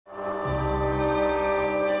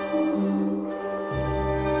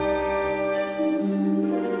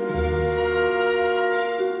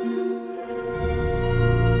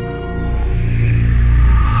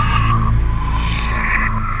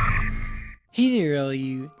Hey there, all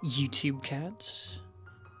you YouTube cats.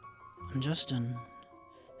 I'm Justin,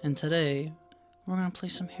 and today we're gonna play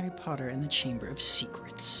some Harry Potter and the Chamber of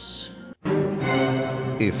Secrets.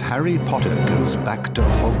 If Harry Potter goes back to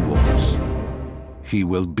Hogwarts, he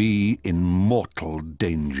will be in mortal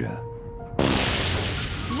danger.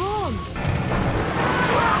 Ron!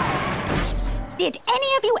 Did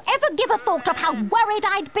any of you ever give a thought of how worried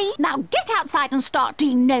I'd be? Now get outside and start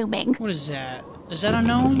de-gnoming. What is that? Is that a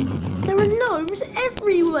gnome? There are gnomes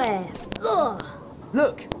everywhere. Ugh.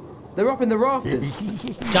 Look, they're up in the rafters.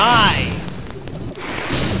 Die!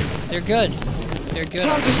 They're good. They're good.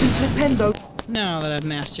 Targeting Flipendo. Now that I've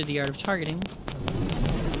mastered the art of targeting.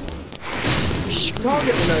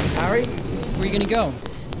 Target the gnomes, Harry. Where are you gonna go?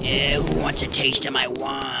 Yeah, who wants a taste of my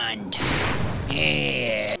wand?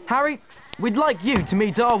 Yeah. Harry, we'd like you to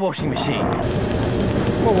meet our washing machine.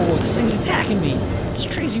 Whoa, whoa, whoa, this thing's attacking me. It's a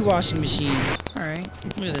crazy washing machine. Alright,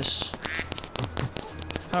 look at this.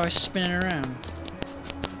 How do I spin it around?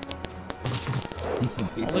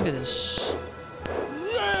 Oh, look at this.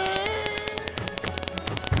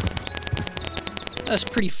 That's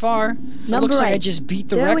pretty far. It looks like I just beat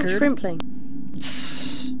the record. Shrimpling.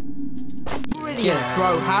 Get out.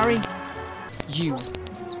 Bro, Harry. You.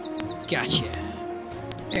 Gotcha.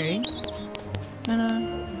 Alright.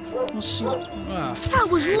 And, we'll see. That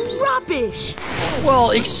was rubbish.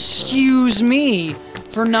 Well, excuse me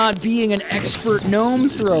for not being an expert gnome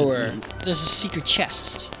thrower. There's a secret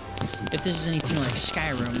chest. If this is anything like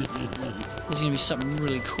Skyrim, there's gonna be something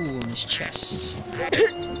really cool in this chest.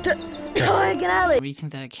 Tiger Alley. What do you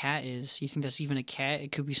think that a cat is? You think that's even a cat?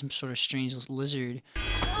 It could be some sort of strange lizard.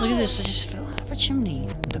 Look at this, I just fell out of a chimney.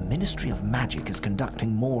 The Ministry of Magic is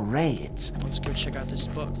conducting more raids. Let's go check out this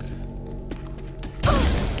book.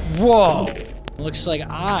 Whoa! Looks like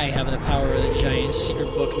I have the power of the giant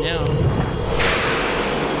secret book now.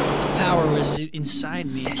 The power was inside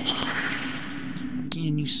me. I've gained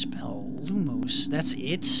a new spell. Lumos. That's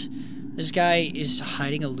it? This guy is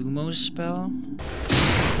hiding a Lumos spell?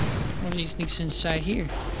 What do you think's inside here?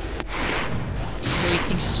 What do you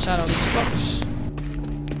think's inside all these books?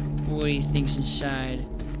 What do you think's inside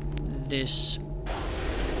this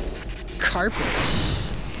carpet?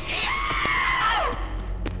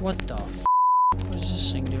 What the f***? What is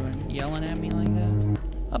this thing doing? Yelling at me like that?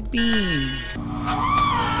 A bean!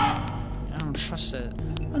 I don't trust it.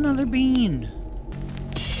 Another bean!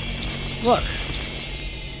 Look!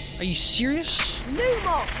 Are you serious?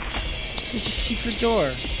 There's a secret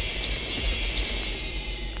door.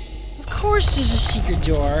 Of course there's a secret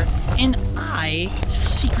door, and I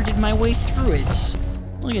secreted my way through it.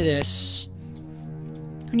 Look at this.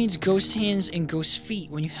 Who needs ghost hands and ghost feet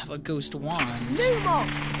when you have a ghost wand?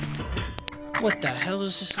 What the hell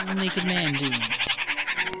is this little naked man doing?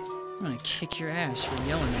 I'm gonna kick your ass for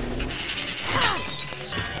yelling at me.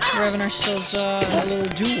 We're having ourselves a little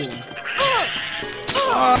duel.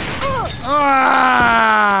 Oh,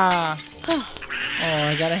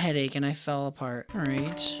 I got a headache and I fell apart.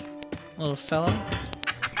 Alright. Little fellow.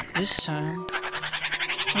 This time,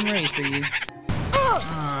 I'm ready for you.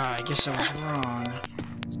 I guess I was wrong.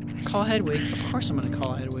 Call Hedwig. Of course I'm gonna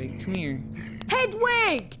call Hedwig. Come here.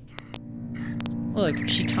 Hedwig! Look,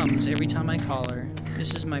 she comes every time I call her.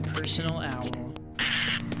 This is my personal owl.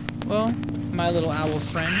 Well, my little owl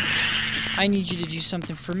friend, I need you to do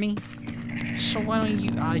something for me. So why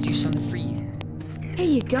don't I do something for you? Here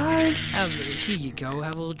you go. Here you go.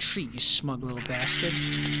 Have a little treat, you smug little bastard.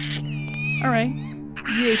 Alright.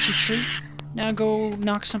 You ate your treat. Now go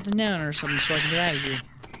knock something down or something so I can get out of here.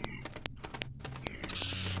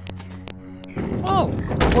 Oh!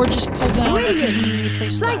 Or just pull down a conveniently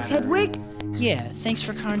placed ladder. Thanks, Hedwig. Yeah, thanks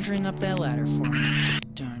for conjuring up that ladder for me.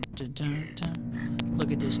 Dun, dun, dun, dun.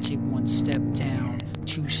 Look at this, take one step down,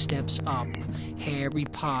 2 steps up. Harry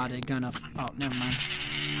Potter gonna oh, never mind.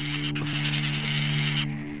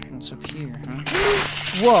 What's up here, huh?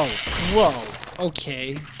 Whoa! Whoa!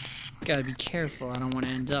 Okay. Gotta be careful, I don't want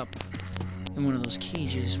to end up in one of those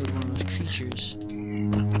cages with one of those creatures.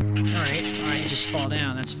 Alright, just fall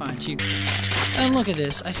down, that's fine too. And look at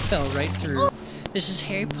this, I fell right through. This is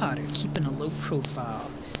Harry Potter, keeping a low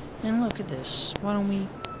profile. And look at this, why don't we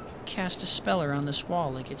cast a spell around this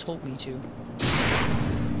wall like it told me to?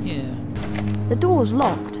 Yeah. The door's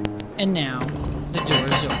locked. And now, the door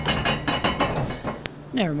is open.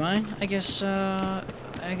 Never mind, I guess, I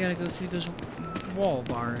gotta go through those wall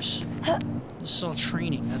bars. This is all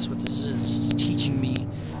training, that's what this is. It's teaching me.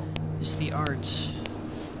 It's the art.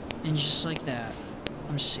 And just like that,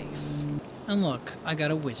 I'm safe. And look, I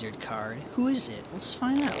got a wizard card. Who is it? Let's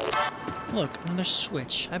find out. Look, another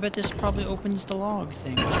switch. I bet this probably opens the log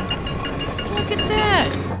thing. Look at that!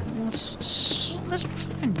 That's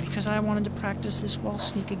fine, because I wanted to practice this wall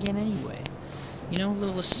sneak again anyway. You know, a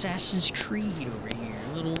little Assassin's Creed over here,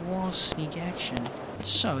 a little wall sneak action.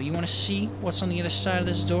 So, you want to see what's on the other side of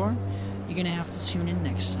this door? You're gonna have to tune in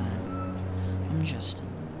next time. I'm Justin,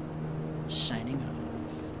 signing off.